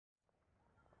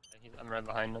I'm right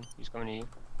behind him. He's coming to you.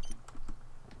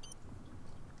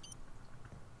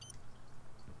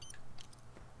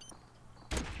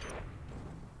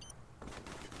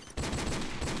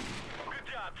 Good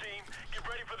job, team. Get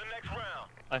ready for the next round.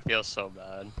 I feel so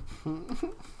bad.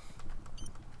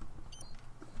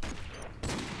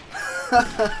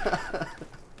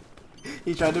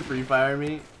 He tried to pre-fire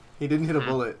me. He didn't hit a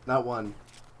bullet, not one.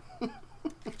 Switching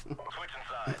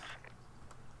sides.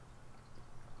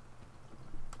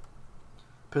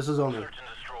 Pistols only. Search and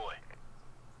destroy.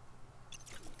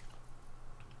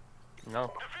 No.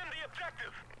 Defend the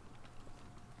objective.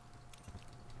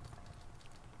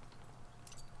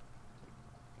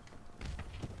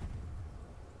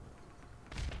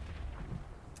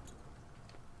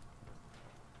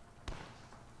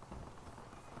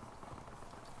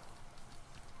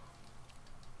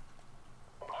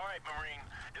 All right, Marine.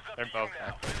 It's up They're to both you now.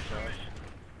 back Finish there, the so. mission.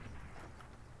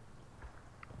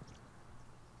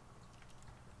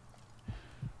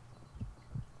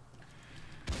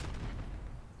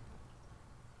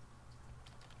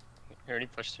 He already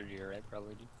pushed through to your right,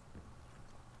 probably. Dude.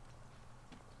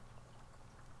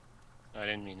 I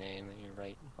didn't mean aim at your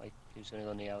right. Like, he was gonna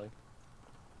go in the alley.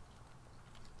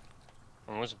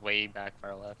 One was way back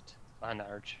far left, behind the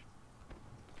arch.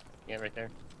 Yeah, right there.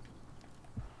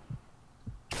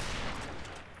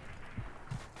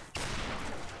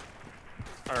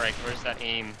 Alright, where's that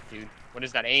aim, dude? What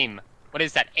is that aim? What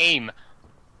is that aim?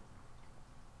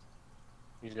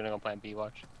 He's gonna go plant B,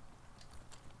 watch.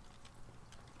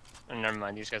 Oh, never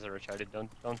mind, these guys are retarded. Don't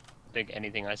think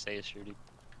anything I say is true, dude.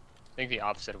 Think the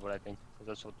opposite of what I think, because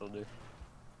that's what they'll do.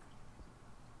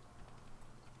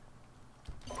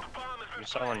 The bomb has been You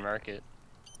saw one mark it.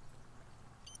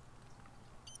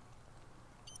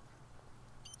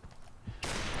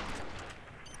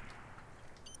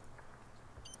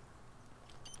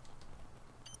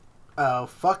 Oh,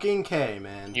 fucking K,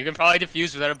 man. You can probably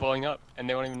defuse without it blowing up, and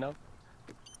they won't even know.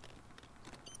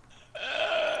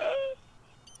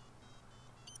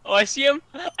 Oh, I see him!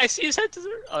 I see his head to the...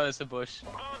 Oh, that's a bush.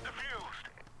 Bomb defused.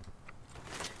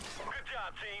 Good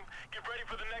job, team. Get ready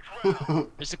for the next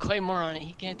round. There's a claymore on it,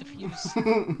 he can't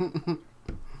defuse.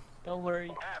 Don't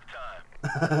worry.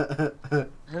 Halftime. Search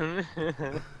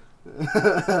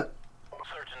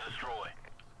and destroy.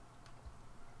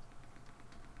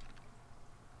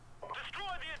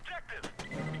 Destroy the objective.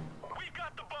 We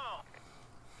got the bomb.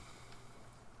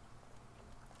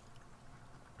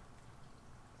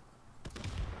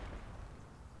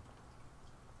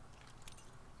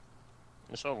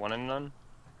 You saw one and none?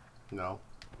 No.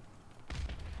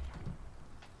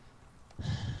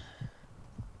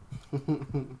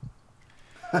 I'm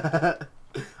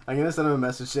gonna send him a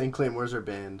message saying Claymores are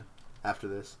banned after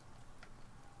this.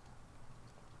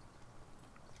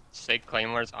 Say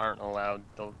claymores aren't allowed.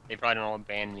 They probably don't know what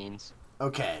ban means.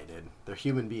 Okay, dude. They're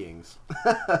human beings.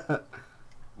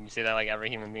 You say that like every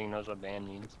human being knows what ban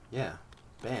means. Yeah.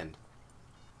 Banned.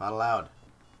 Not allowed.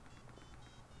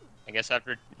 I guess now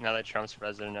that Trump's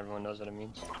president, everyone knows what it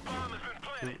means. The bomb has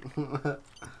been planted.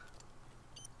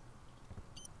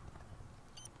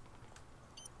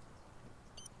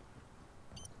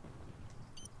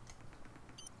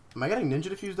 Am I getting ninja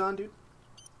diffused on, dude?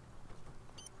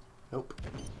 Nope.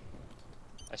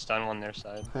 I stunned one their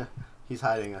side. He's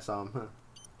hiding, I saw him.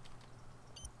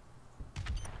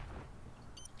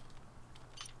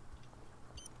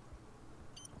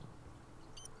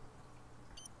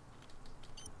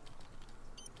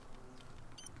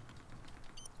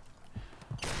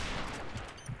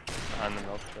 Behind the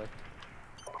milk truck.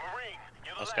 Marine,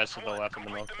 you're the Those last guys to the one. left of the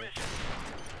Complete milk truck. mission.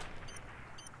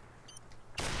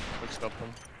 Quick scope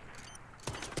him.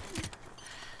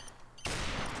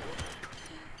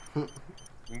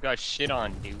 You got shit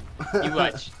on, dude. You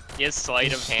got he has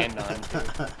sleight of hand on,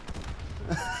 dude.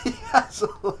 He has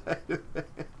sleight of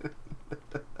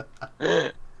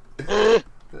hand.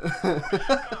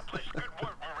 Accomplished. Good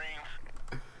work,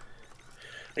 Marines.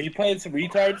 Are you playing some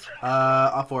retards?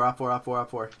 Op 4, op 4, op 4, op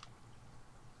 4.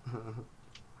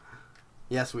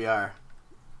 Yes, we are.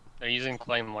 They're using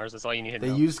claymores, that's all you need to They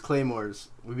know. used claymores.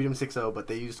 We beat them 6-0, but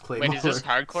they used claymores. Wait, is this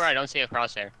hardcore? I don't see a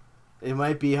crosshair. It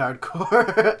might be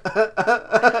hardcore.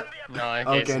 No, okay,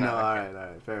 Okay, it's no, not.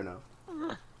 alright, fair enough.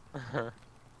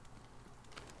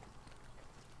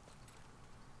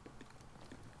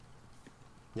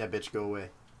 Yeah, bitch, go away.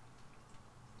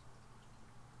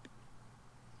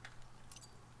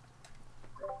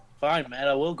 Fine, man,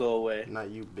 I will go away. Not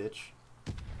you, bitch.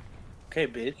 Okay,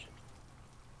 bitch.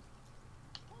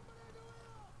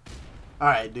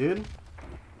 Alright, dude.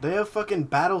 They have fucking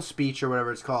battle speech or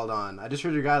whatever it's called on. I just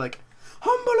heard your guy like,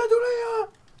 Humbaladulea!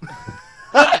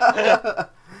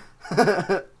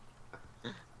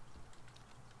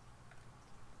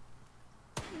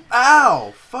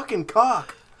 Ow! Fucking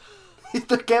cock!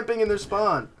 They're camping in their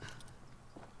spawn.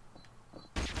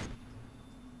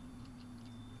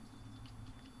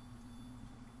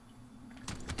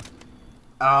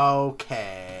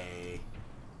 Okay.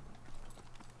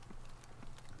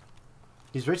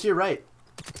 He's right to your right.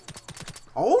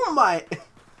 Oh my!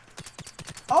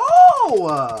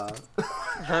 Oh!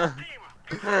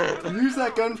 Use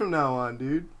that gun from now on,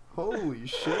 dude. Holy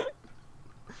shit.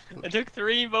 I took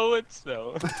 3 bullets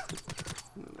though.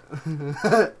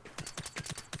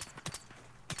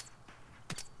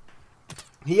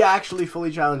 He actually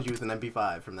fully challenged you with an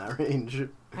MP5 from that range. Search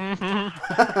and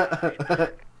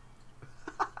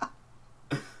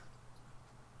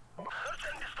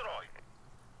destroy.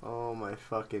 Oh my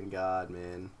fucking god,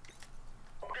 man.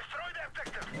 Destroy the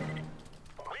objective.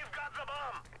 We've got the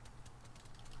bomb.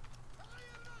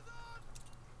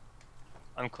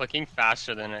 I'm clicking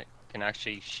faster than I can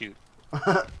actually shoot.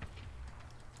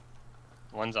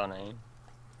 One's on A.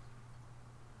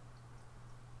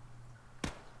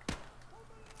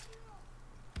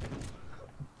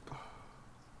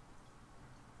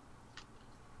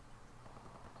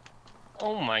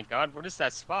 Oh my god, what is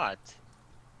that spot?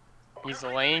 He's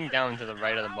laying down to the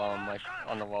right of the bomb, like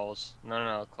on the walls.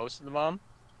 No, close to the bomb.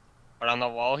 But on the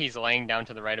wall, he's laying down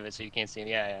to the right of it so you can't see him.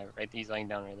 Yeah, right. He's laying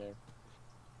down right there.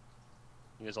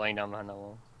 He was laying down behind the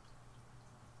wall.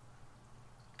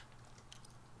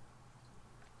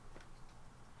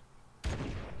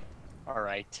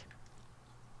 Alright.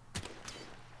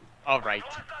 Alright.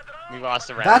 We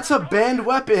lost a round. That's a banned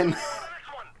weapon!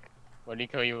 What did he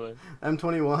kill you with?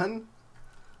 M21?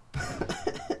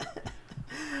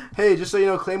 Hey, just so you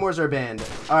know, claymores are banned.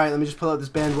 Alright, let me just pull out this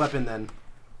banned weapon then.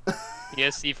 He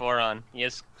has C4 on. He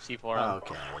has C4 on.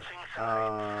 Okay.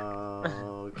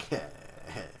 Okay.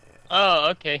 Oh,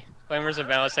 okay. Claymores are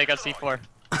banned. Let's take out C4.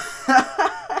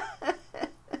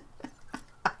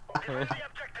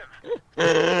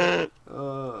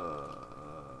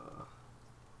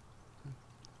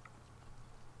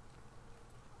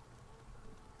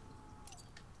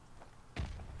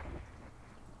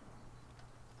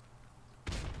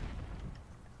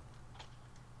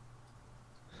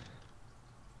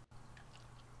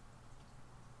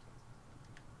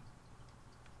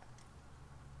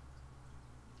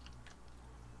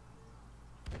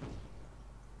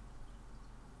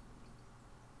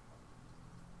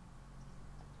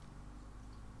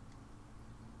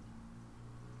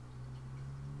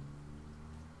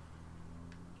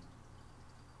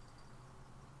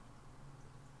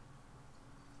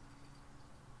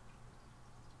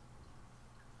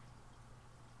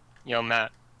 Yo,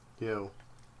 Matt. Yo.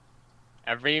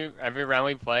 Every round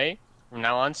we play from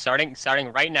now on, starting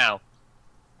right now.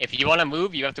 If you want to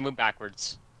move, you have to move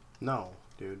backwards. No,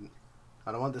 dude.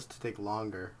 I don't want this to take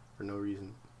longer for no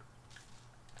reason.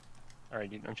 Alright,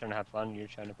 dude. I'm trying to have fun. You're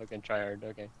trying to fucking try hard.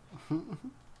 Okay.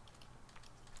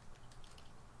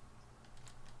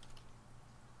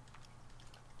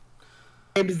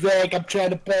 Hey, Zach, I'm trying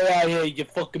to play out here, you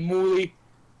fucking mooly.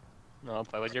 No,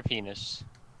 play with your penis.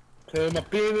 Play with my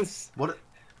penis. What?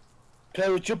 Play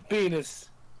with your penis.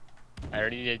 I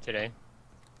already did today.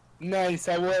 Nice,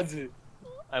 I was it.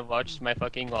 I watched my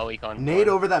fucking lolicon. Nade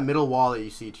porn. over that middle wall that you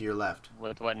see to your left.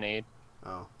 With what nade?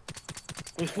 Oh.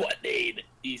 With what nade?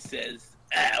 He says.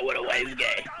 Ah, what a wise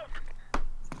guy.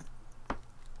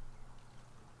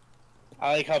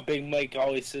 I like how Big Mike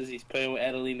always says he's playing with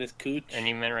Adelina's cooch. And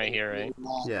you meant right here, right?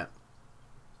 Yeah.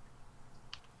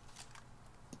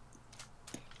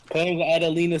 Playing with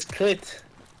Adelina's clit.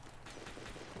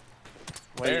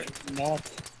 Where? Not.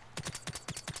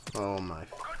 Oh my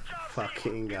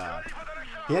fucking god.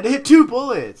 He had to hit 2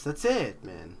 bullets. That's it,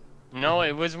 man. No,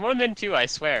 it was more than 2, I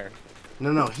swear.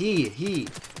 No, he.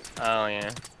 Oh,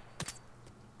 yeah.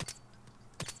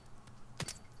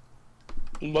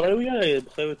 Why do we gotta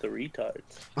play with the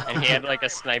retards? And he had like a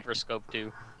sniper scope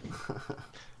too.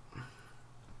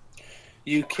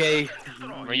 UK.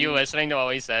 Were you listening to what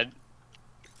we said?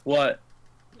 What?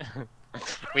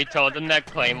 We told them that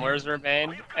claymores were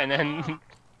banned, and then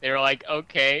they were like,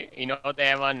 okay, you know what they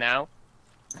have on now?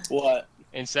 What?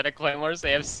 Instead of claymores,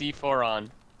 they have C4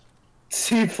 on.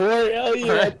 C4? Hell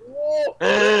yeah!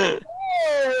 Whoa!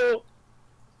 Whoa!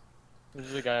 This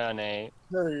is a guy on A.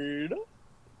 Nerd.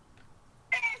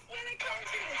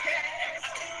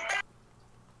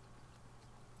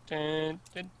 Dun,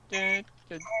 dun, dun,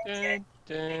 dun, dun,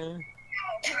 dun.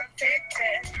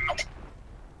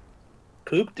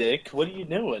 Poop dick? What are you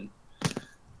doing?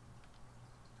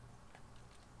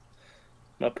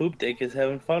 My poop dick is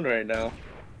having fun right now.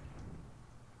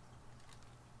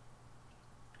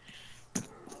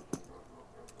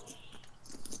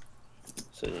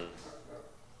 So,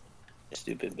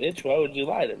 stupid bitch. Why would you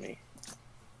lie to me?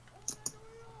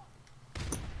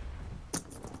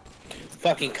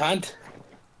 Fucking cunt.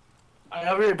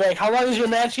 I'll be right back. How long is your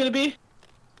match gonna be?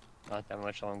 Not that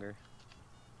much longer.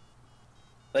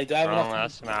 Like, do I have We're enough on time?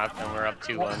 last map and we're up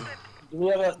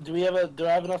 2-1. Do I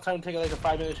have enough time to take like a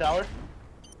 5-minute shower?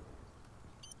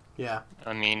 Yeah.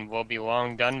 I mean, we'll be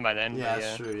long done by then. Yeah, but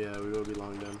that's true. Yeah, we will be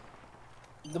long done.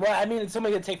 Well, I mean, it's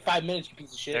only gonna take 5 minutes, you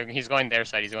piece of shit. He's going their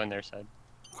side. He's going their side.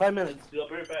 5 minutes. I'll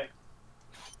be right back.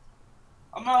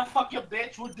 I'm not a fucking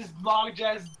bitch with this large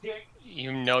ass dick.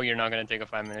 You know you're not gonna take a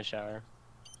 5-minute shower.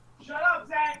 Shut up,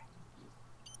 Zach.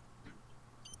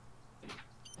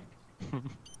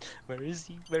 Where is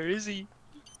he? Where is he?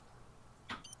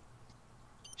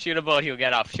 Shoot a bullet, he'll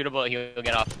get off. Shoot a bullet, he'll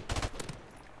get off.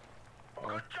 Oh,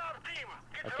 Good job, team.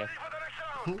 Get okay. ready for the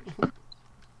next round.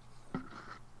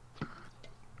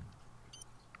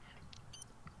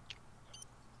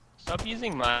 Stop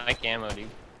using my camo, dude.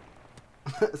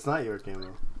 It's not your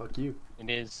camo. Fuck you. It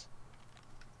is.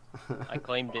 I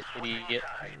claimed it, idiot.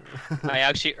 I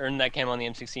actually earned that camo on the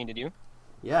M16, did you?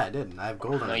 Yeah, I did. I have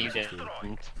gold on No, my you M16.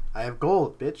 didn't. I have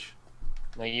gold, bitch.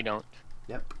 No, you don't.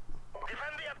 Yep.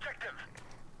 Defend the objective.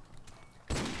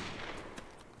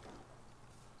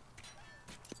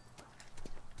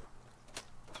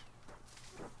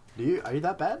 Are you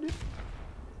that bad, dude?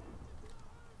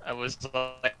 I was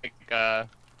like,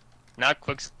 not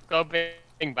quick scoping,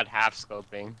 but half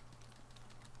scoping.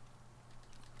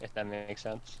 If that makes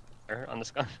sense. Or on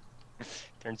this gun.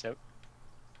 Turns out.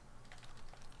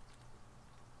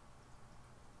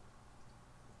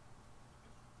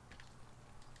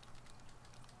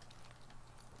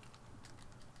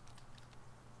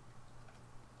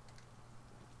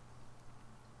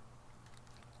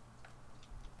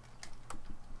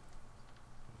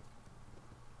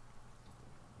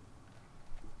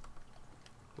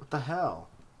 What the hell?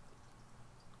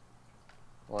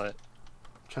 What? I'm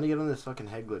trying to get on this fucking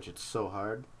head glitch. It's so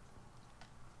hard.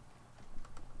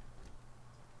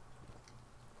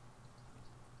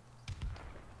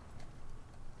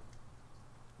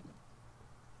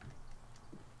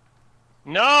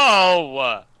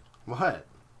 No! What?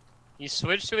 He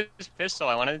switched to his pistol.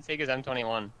 I wanted to take his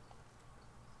M21.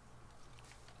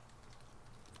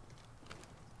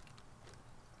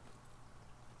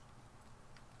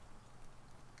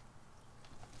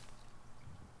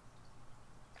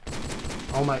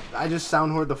 Oh my! I just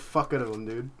sound hoard the fuck out of him,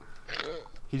 dude.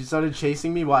 He just started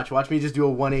chasing me. Watch me just do a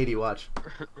 180. Watch.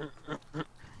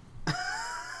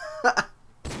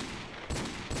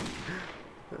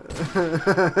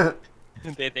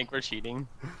 They think we're cheating.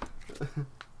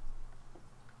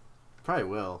 Probably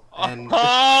will. And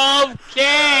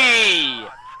Okay!